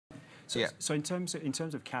So in terms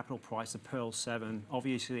of capital price, the Pearl 7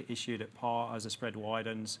 obviously issued at par. As the spread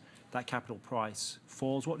widens, that capital price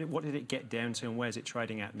falls. What did it get down to, and where's it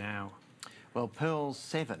trading at now? Well, Pearl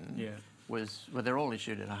 7 they're all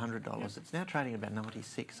issued at $100. Yeah. It's now trading about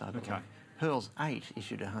 96, I believe. Okay. Pearl's 8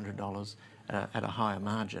 issued at $100 at a higher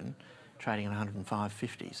margin, trading at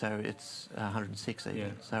 105.50. So it's 106 even. Yeah.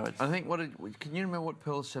 So it's, I think can you remember what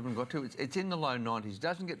Pearl 7 got to? It's in the low 90s. It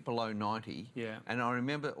doesn't get below 90. Yeah. And I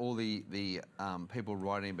remember all the people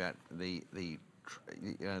writing about the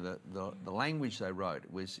language they wrote.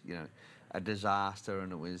 It was, a disaster,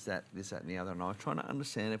 and it was this, that, and the other. And I was trying to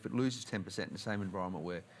understand if it loses 10% in the same environment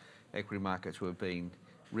where equity markets were being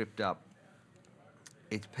ripped up,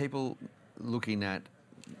 it's people looking at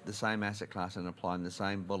the same asset class and applying the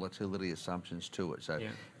same volatility assumptions to it. So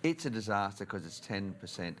it's a disaster because it's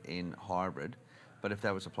 10% in hybrid, but if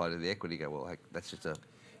that was applied to the equity, well, heck, that's just an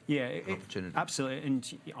opportunity. Absolutely,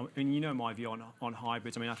 and my view on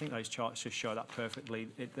hybrids. I mean, I think those charts just show that perfectly.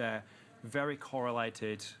 They're very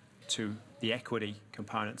correlated to the equity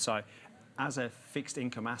component. So as a fixed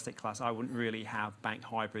income asset class, I wouldn't really have bank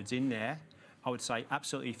hybrids in there. I would say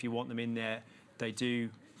absolutely if you want them in there, they do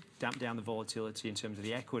damp down the volatility in terms of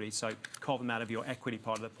the equity. So carve them out of your equity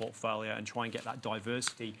part of the portfolio and try and get that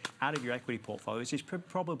diversity out of your equity portfolio, which is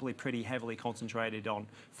probably pretty heavily concentrated on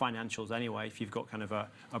financials anyway. If you've got kind of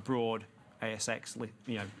a broad ASX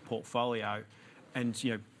portfolio,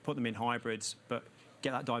 and put them in hybrids, but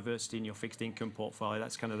get that diversity in your fixed income portfolio.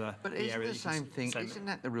 That's kind of the But the isn't area the same thing? Isn't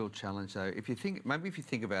that the real challenge though? If you think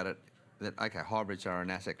about it, that okay, hybrids are an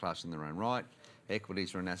asset class in their own right.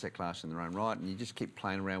 Equities are an asset class in their own right, and you just keep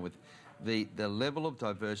playing around with the level of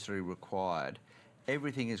diversity required.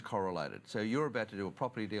 Everything is correlated. So you're about to do a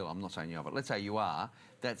property deal. I'm not saying you are, but let's say you are.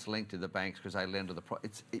 That's linked to the banks because they lend to the.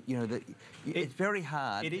 It's very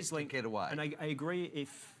hard. It is linked to get away. And I agree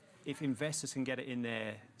if investors can get it in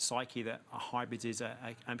their psyche that a hybrid is a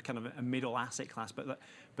kind of a middle asset class, but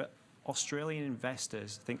Australian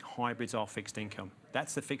investors think hybrids are fixed income.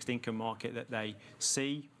 That's the fixed income market that they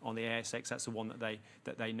see on the ASX. That's the one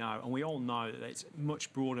that they know, and we all know that it's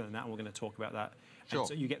much broader than that. And we're going to talk about that. Sure. And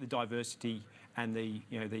so you get the diversity and the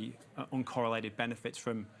uncorrelated benefits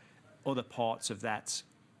from other parts of that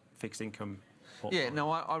fixed income portfolio. Yeah, no,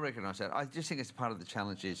 I recognise that. I just think it's part of the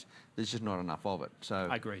challenge is there's just not enough of it. So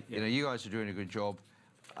I agree. Yeah. You guys are doing a good job.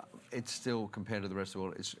 It's still, compared to the rest of the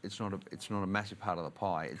world, it's not a massive part of the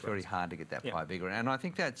pie. It's very hard to get that pie bigger. And I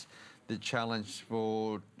think that's the challenge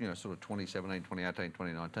for sort of 2017, 2018,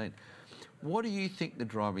 2019. What do you think the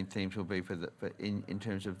driving themes will be in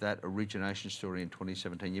terms of that origination story in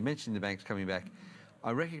 2017? You mentioned the banks coming back.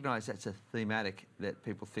 I recognise that's a thematic that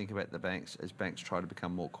people think about the banks as banks try to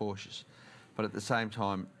become more cautious. But at the same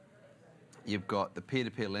time, you've got the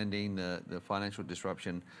peer-to-peer lending, the financial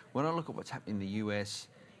disruption. When I look at what's happening in the US,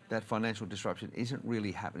 that financial disruption isn't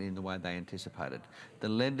really happening in the way they anticipated. The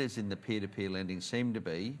lenders in the peer-to-peer lending seem to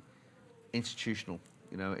be institutional.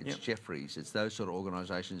 It's Jefferies, it's those sort of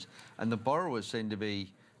organisations. And the borrowers seem to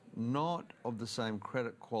be not of the same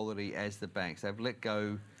credit quality as the banks. They've let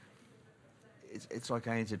go. It's like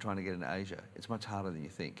ANZ trying to get into Asia. It's much harder than you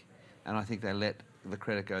think. And I think they let the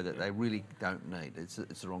credit go that they really don't need. It's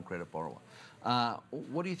the wrong credit borrower.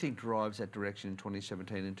 What do you think drives that direction in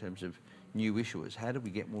 2017 in terms of new issuers? How do we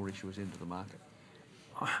get more issuers into the market?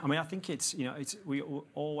 I mean, I think we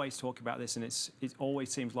always talk about this, and it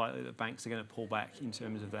always seems likely that banks are going to pull back in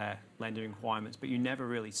terms of their lending requirements, but you never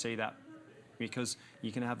really see that because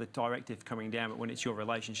you can have the directive coming down, but when it's your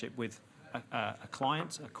relationship with a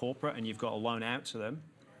client, a corporate, and you've got a loan out to them,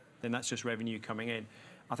 then that's just revenue coming in.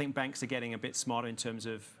 I think banks are getting a bit smarter in terms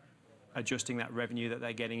of adjusting that revenue that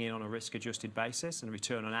they're getting in on a risk-adjusted basis and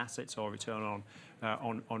return on assets or return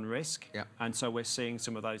on risk. Yep. And so we're seeing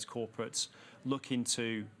some of those corporates looking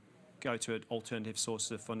to go to alternative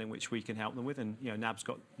sources of funding, which we can help them with. And NAB's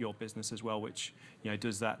got your business as well, which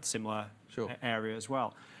does that similar area as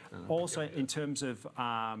well. Also, in terms of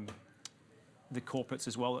the corporates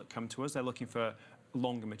as well that come to us, they're looking for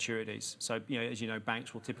longer maturities. So, as you know,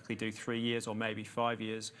 banks will typically do 3 years or maybe 5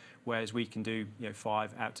 years, whereas we can do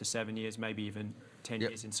 5 out to 7 years, maybe even 10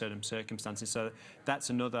 years in certain circumstances. So that's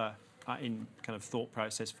another in kind of thought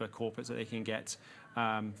process for corporates that they can get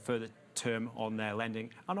further term on their lending,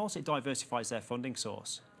 and also it diversifies their funding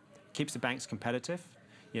source, keeps the banks competitive.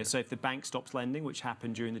 So if the bank stops lending, which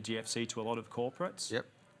happened during the GFC to a lot of corporates. Yep.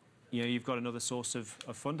 You've got another source of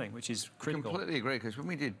funding, which is critical. I completely agree, because when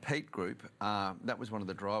we did Peak Group, that was one of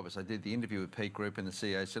the drivers. I did the interview with Peak Group, and the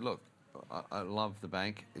CEO said, look, I love the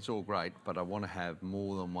bank, it's all great, but I want to have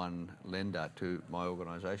more than one lender to my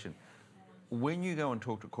organisation. When you go and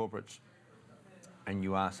talk to corporates, and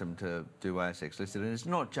you ask them to do ASX listed, and it's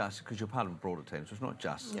not just because you're part of a broader team, so it's not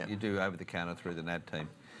just you do over the counter through the NAB team.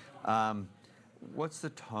 What's the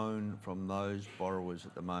tone from those borrowers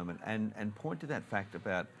at the moment? And point to that fact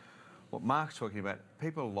about what Mark's talking about.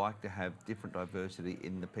 People like to have different diversity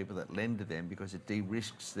in the people that lend to them because it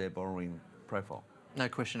de-risks their borrowing profile. No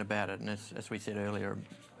question about it. And as we said earlier,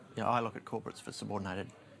 I look at corporates for subordinated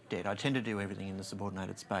debt. I tend to do everything in the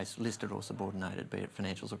subordinated space, listed or subordinated, be it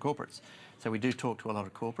financials or corporates. So we do talk to a lot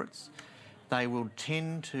of corporates. They will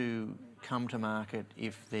tend to come to market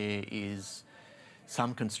if there is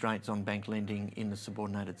some constraints on bank lending in the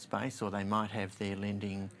subordinated space, or they might have their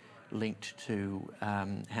lending linked to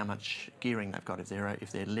how much gearing they've got. If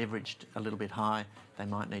they're leveraged a little bit high, they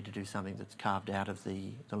might need to do something that's carved out of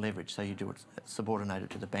the leverage, so you do it subordinated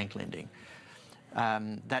to the bank lending.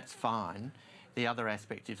 That's fine. The other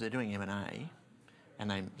aspect, if they're doing M&A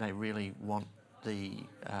and they really want the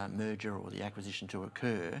merger or the acquisition to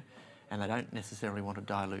occur, and they don't necessarily want to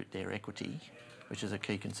dilute their equity, which is a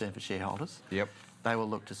key concern for shareholders, they will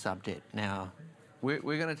look to sub-debt. Now, we're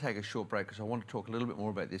going to take a short break because I want to talk a little bit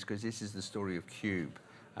more about this, because this is the story of Cube,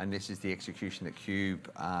 and this is the execution at Cube,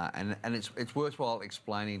 and it's worthwhile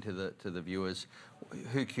explaining to the viewers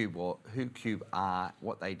who Cube are,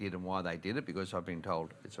 what they did and why they did it, because I've been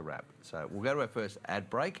told it's a wrap. So we'll go to our first ad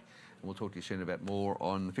break, and we'll talk to you soon about more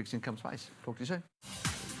on the fixed income space. Talk to you soon.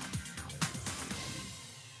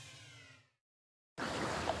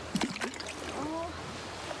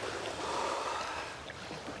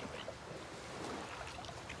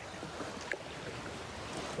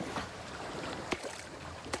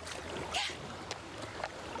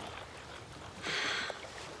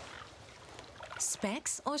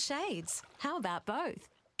 Specs or shades? How about both?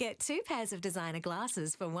 Get 2 pairs of designer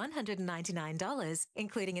glasses for $199,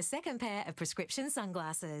 including a second pair of prescription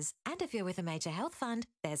sunglasses. And if you're with a major health fund,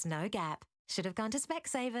 there's no gap. Should have gone to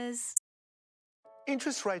Specsavers.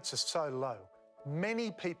 Interest rates are so low,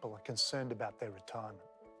 many people are concerned about their retirement.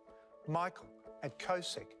 Michael, at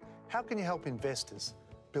CoSec, how can you help investors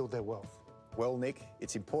build their wealth? Well, Nick,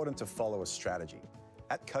 it's important to follow a strategy.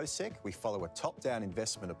 At CoSec, we follow a top-down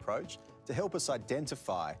investment approach to help us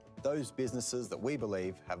identify those businesses that we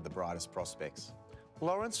believe have the brightest prospects.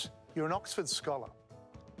 Lawrence, you're an Oxford scholar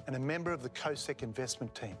and a member of the CoSec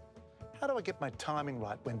investment team. How do I get my timing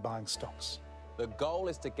right when buying stocks? The goal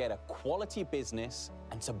is to get a quality business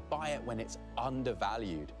and to buy it when it's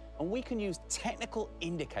undervalued. And we can use technical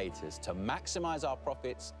indicators to maximize our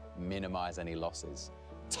profits, minimize any losses.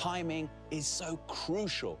 Timing is so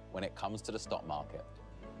crucial when it comes to the stock market.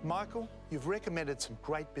 Michael, you've recommended some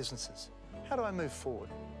great businesses. How do I move forward?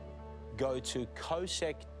 Go to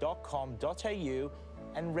cosec.com.au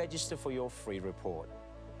and register for your free report.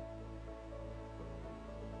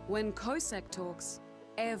 When CoSec talks,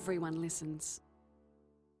 everyone listens.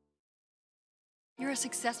 You're a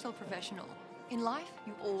successful professional. In life,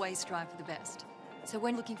 you always strive for the best. So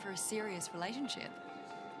when looking for a serious relationship,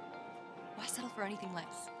 why settle for anything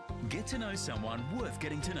less? Get to know someone worth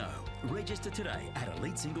getting to know. Register today at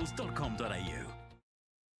elitesingles.com.au.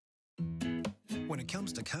 When it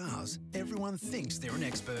comes to cars, everyone thinks they're an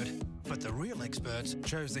expert. But the real experts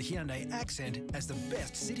chose the Hyundai Accent as the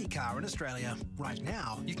best city car in Australia. Right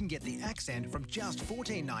now, you can get the Accent from just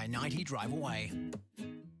 $14,990 drive away.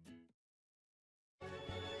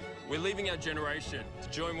 We're leaving our generation. To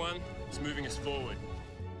join one, it's moving us forward.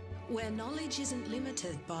 Where knowledge isn't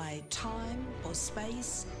limited by time or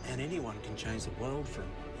space. And anyone can change the world from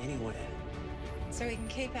anywhere. So we can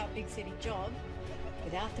keep our big city job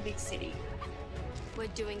without the big city. We're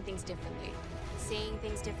doing things differently, seeing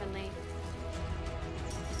things differently,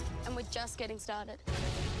 and we're just getting started.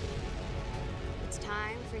 It's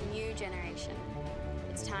time for a new generation.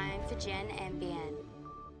 It's time for Gen NBN.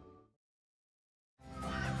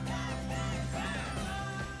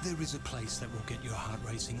 There is a place that will get your heart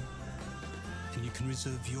racing, and you can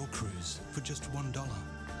reserve your cruise for just $1.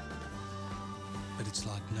 But it's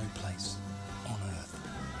like no place on earth.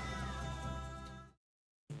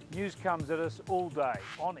 News comes at us all day,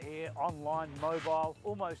 on air, online, mobile,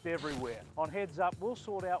 almost everywhere. On Heads Up, we'll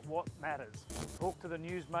sort out what matters, talk to the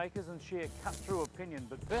newsmakers and share cut-through opinion.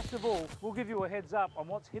 But best of all, we'll give you a heads up on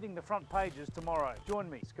what's hitting the front pages tomorrow. Join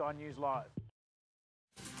me, Sky News Live.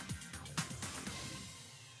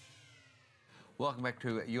 Welcome back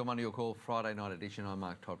to Your Money, Your Call, Friday night edition. I'm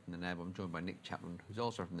Mark Todd from the NAB. I'm joined by Nick Chapman, who's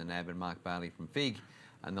also from the NAB, and Mark Bayley from FIIG.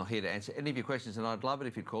 And they're here to answer any of your questions, and I'd love it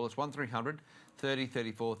if you'd call us 1300 30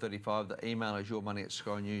 34 35. The email is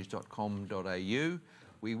yourmoney@skynews.com.au.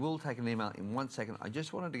 We will take an email in 1 second. I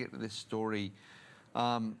just wanted to get to this story,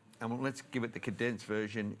 and let's give it the condensed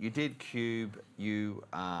version. You did Cube. You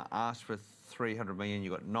asked for 300 million,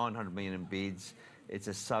 you've got 900 million in bids. It's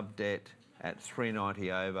a sub-debt at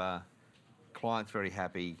 390 over. Client's very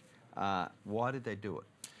happy. Why did they do it?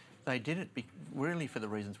 They did it really for the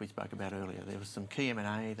reasons we spoke about earlier. There was some key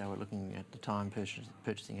M&A. They were looking at the time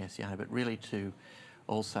purchasing SCA, but really to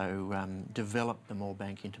also develop the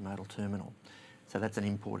Moorebank intermodal terminal. So that's an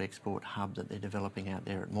import-export hub that they're developing out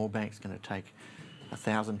there at Moorebank. It's going to take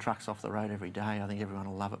 1,000 trucks off the road every day. I think everyone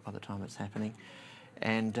will love it by the time it's happening.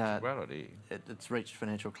 And great idea. It's reached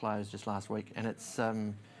financial close just last week, and it's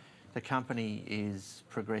the company is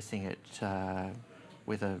progressing it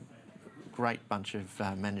with a great bunch of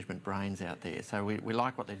management brains out there. So we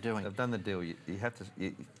like what they're doing. They've done the deal. You have to.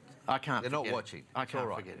 I can't. They're not watching. I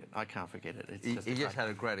can't forget it. I can't forget it. It's he just had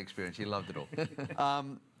a great experience. He loved it all.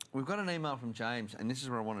 We've got an email from James, and this is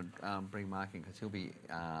where I want to bring Mark in because he'll be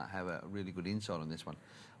have a really good insight on this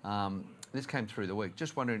one. This came through the week.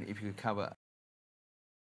 Just wondering if you could cover